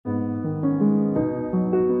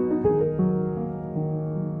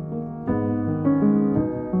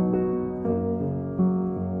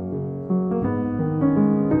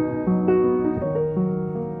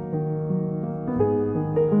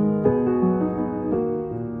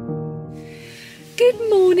Good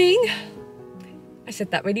morning. I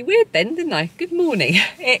said that really weird then, didn't I? Good morning.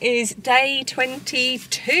 It is day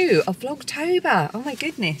 22 of Vlogtober. Oh my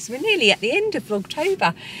goodness, we're nearly at the end of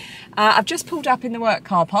Vlogtober. I've just pulled up in the work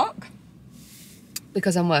car park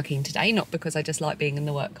because I'm working today, not because I just like being in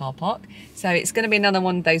the work car park. So it's going to be another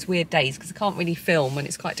one of those weird days because I can't really film and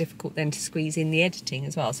it's quite difficult then to squeeze in the editing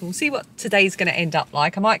as well. So we'll see what today's going to end up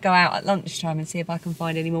like. I might go out at lunchtime and see if I can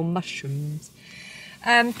find any more mushrooms.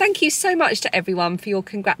 Thank you so much to everyone for your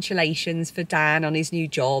congratulations for Dan on his new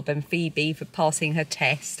job and Phoebe for passing her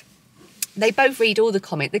test. They both read all the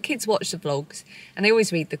comments. The kids watch the vlogs and they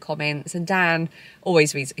always read the comments, and Dan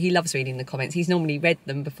always reads, he loves reading the comments. He's normally read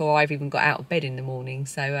them before I've even got out of bed in the morning.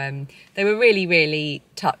 So they were really, really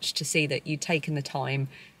touched to see that you'd taken the time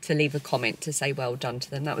to leave a comment to say well done to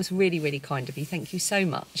them. That was really, really kind of you. Thank you so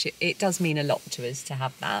much. It does mean a lot to us to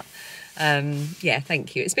have that. Yeah,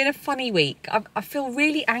 thank you. It's been a funny week. I feel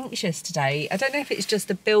really anxious today. I don't know if it's just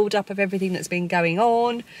the build up of everything that's been going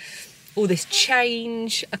on, all this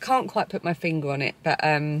change. I can't quite put my finger on it, but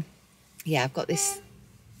yeah, I've got this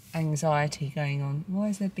anxiety going on. Why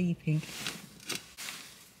is there beeping?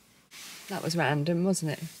 That was random,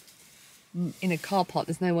 wasn't it? In a car park,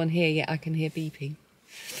 there's no one here yet. I can hear beeping.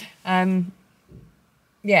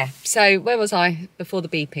 Yeah, so where was I before the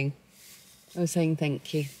beeping? I was saying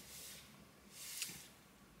thank you.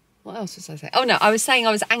 What else was I saying? Oh no, I was saying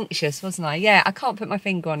I was anxious, wasn't I? Yeah, I can't put my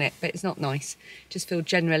finger on it, but it's not nice. Just feel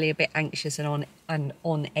generally a bit anxious and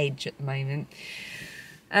on edge at the moment.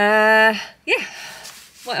 Yeah,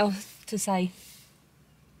 what else to say?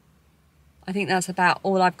 I think that's about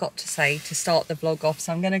all I've got to say to start the vlog off.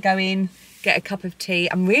 So I'm going to go in, get a cup of tea.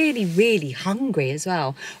 I'm really, really hungry as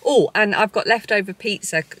well. Oh, and I've got leftover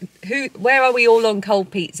pizza. Where are we all on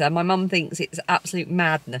cold pizza? My mum thinks it's absolute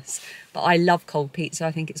madness, but I love cold pizza.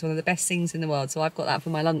 I think it's one of the best things in the world. So I've got that for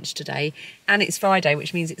my lunch today. And it's Friday,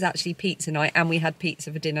 which means it's actually pizza night. And we had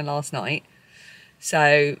pizza for dinner last night.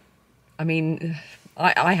 So, I mean,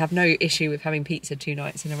 I have no issue with having pizza 2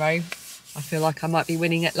 nights in a row. I feel like I might be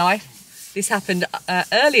winning at life. This happened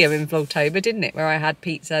earlier in Vlogtober, didn't it? Where I had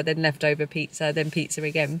pizza, then leftover pizza, then pizza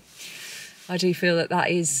again. I do feel that that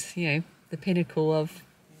is, you know, the pinnacle of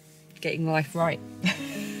getting life right.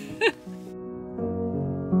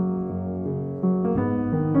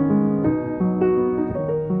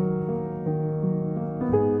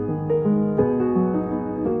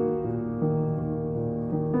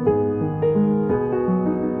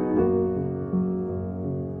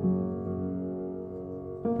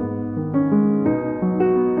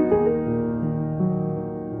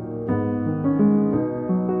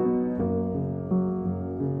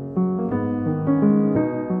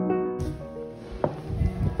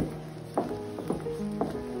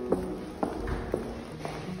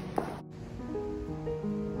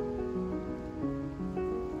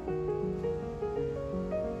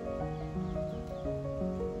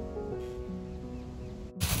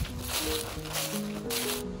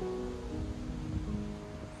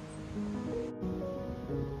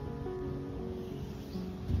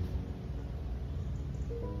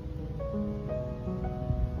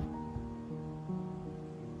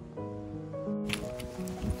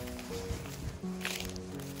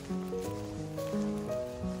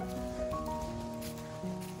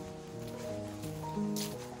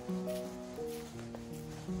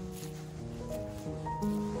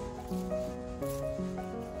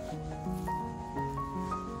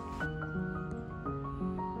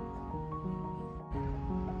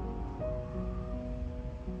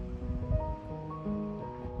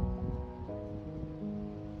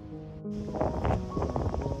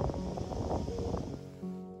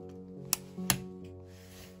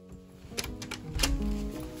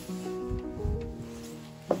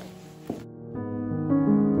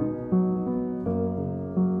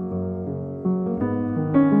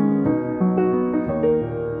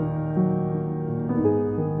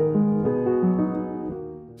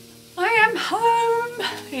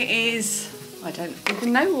 I don't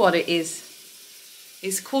even know what it is.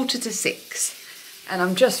 It's 6:15 and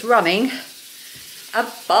I'm just running a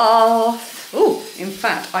bath. Oh, in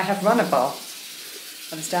fact, I have run a bath.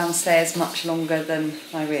 I was downstairs much longer than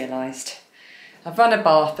I realised. I've run a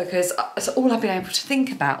bath because it's all I've been able to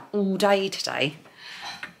think about all day today.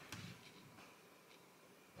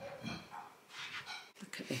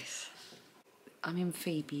 Look at this. I'm in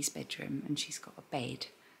Phoebe's bedroom and she's got a bed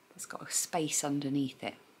that's got a space underneath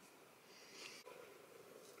it.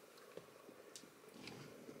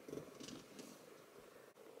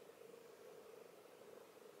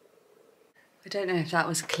 I don't know if that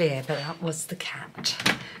was clear, but that was the cat.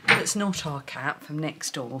 That's not our cat from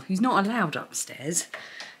next door, who's not allowed upstairs.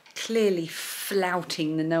 clearly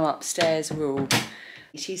flouting the no upstairs rule.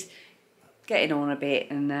 She's getting on a bit,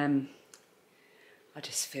 and I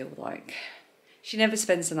just feel like she never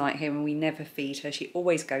spends the night here and we never feed her. She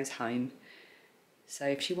always goes home. So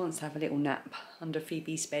if she wants to have a little nap under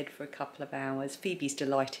Phoebe's bed for a couple of hours, Phoebe's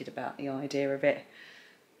delighted about the idea of it.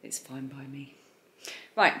 It's fine by me.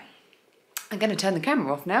 Right, I'm going to turn the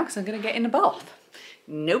camera off now because I'm going to get in the bath.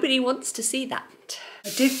 Nobody wants to see that. I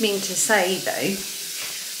did mean to say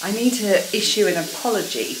though, I need to issue an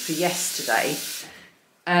apology for yesterday.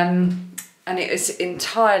 And it was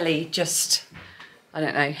entirely just, I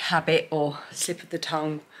don't know, habit or slip of the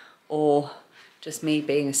tongue or just me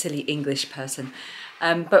being a silly English person.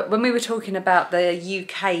 But when we were talking about the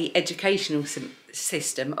UK educational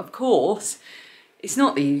system, of course, it's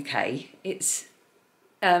not the UK, it's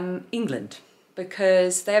England,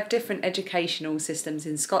 because they have different educational systems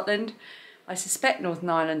in Scotland. I suspect Northern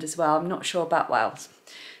Ireland as well. I'm not sure about Wales.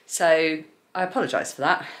 So I apologise for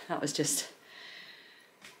that. That was just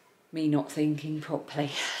me not thinking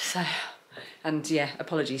properly. So, and yeah,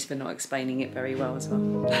 apologies for not explaining it very well as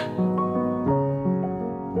well.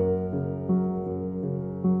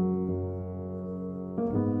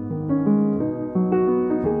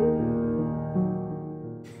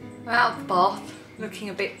 Out of the bath, looking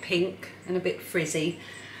a bit pink and a bit frizzy.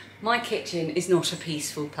 My kitchen is not a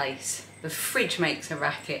peaceful place. The fridge makes a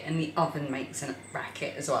racket and the oven makes a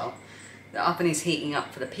racket as well. The oven is heating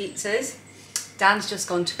up for the pizzas. Dan's just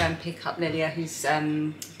gone to go and pick up Lilia, who's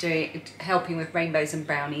helping with rainbows and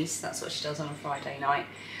brownies. That's what she does on a Friday night.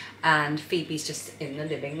 And Phoebe's just in the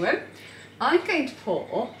living room. I'm going to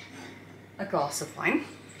pour a glass of wine.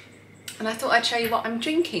 And I thought I'd show you what I'm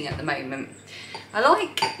drinking at the moment. I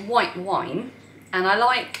like white wine, and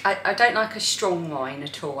I don't like a strong wine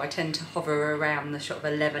at all. I tend to hover around the sort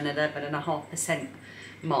of 11.5%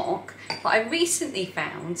 mark. But I recently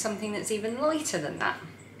found something that's even lighter than that.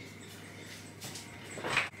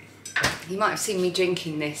 You might have seen me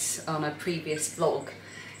drinking this on a previous vlog.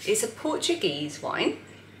 It's a Portuguese wine.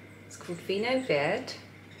 It's called Vinho Verde,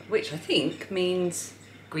 which I think means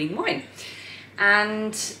green wine.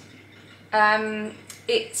 And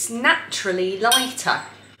it's naturally lighter.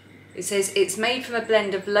 It says it's made from a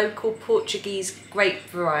blend of local Portuguese grape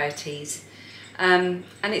varieties. And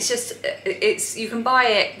it's just, you can buy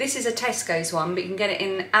it, this is a Tesco's one, but you can get it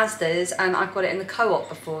in Asda's, and I've got it in the Co-op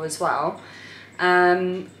before as well.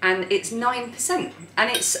 And it's 9%, and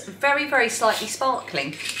it's very, very slightly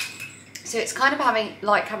sparkling. So it's kind of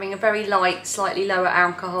having a very light, slightly lower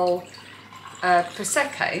alcohol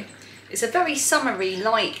Prosecco. It's a very summery,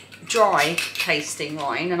 light, dry tasting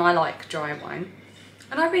wine, and I like dry wine.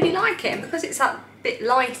 And I really like it, and because it's that bit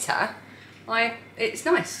lighter, it's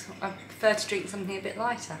nice. I prefer to drink something a bit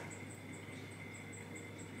lighter.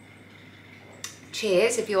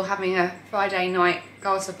 Cheers if you're having a Friday night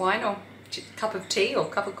glass of wine or cup of tea or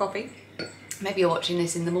cup of coffee. Maybe you're watching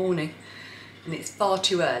this in the morning and it's far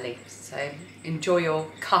too early, so enjoy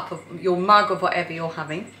your mug of whatever you're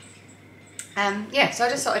having. Yeah, so I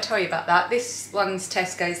just thought I'd tell you about that. This one's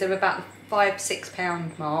Tesco's. They're about the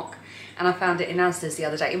 £5–6 mark, and I found it in Asda's the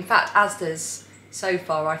other day. In fact, Asda's so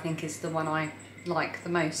far I think is the one I like the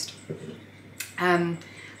most. I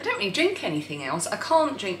don't really drink anything else. I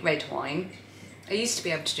can't drink red wine. I used to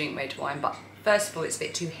be able to drink red wine, but first of all it's a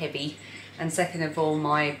bit too heavy, and second of all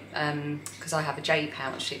my because I have a J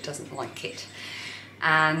pouch, it doesn't like it.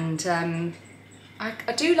 And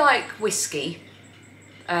I do like whiskey,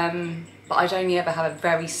 but I'd only ever have a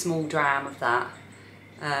very small dram of that,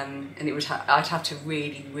 and I'd have to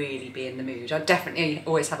really, really be in the mood. I'd definitely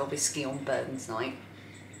always have a whiskey on Burns night.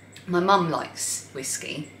 My mum likes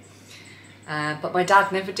whiskey, but my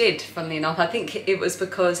dad never did, funnily enough. I think it was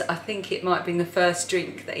because it might have been the first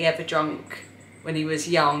drink that he ever drunk when he was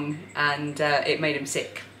young, and it made him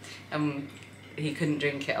sick, and he couldn't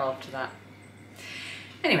drink it after that.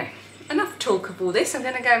 Anyway, enough talk of all this. I'm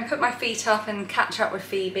going to go and put my feet up and catch up with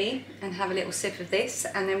Phoebe and have a little sip of this,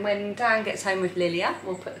 and then when Dan gets home with Lilia,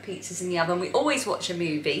 we'll put the pizzas in the oven. We always watch a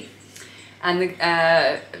movie, and you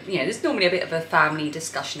know, there's normally a bit of a family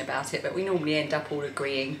discussion about it, but we normally end up all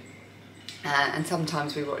agreeing. And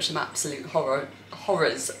sometimes we watch some absolute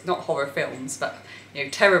horrors, not horror films, but you know,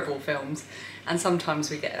 terrible films, and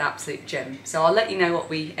sometimes we get an absolute gem. So I'll let you know what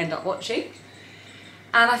we end up watching.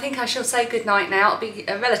 And I think I shall say goodnight now. It'll be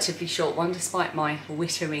a relatively short one, despite my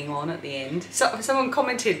wittering on at the end. So someone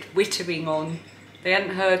commented wittering on. They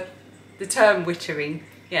hadn't heard the term wittering.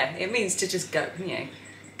 Yeah, it means to just go, you know,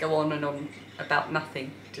 go on and on about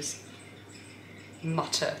nothing. Just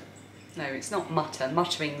mutter. No, it's not mutter.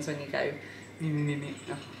 Muttering's when you go,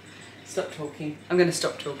 oh, Stop talking. I'm going to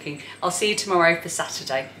stop talking. I'll see you tomorrow for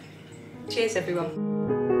Saturday. Cheers,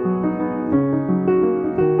 everyone.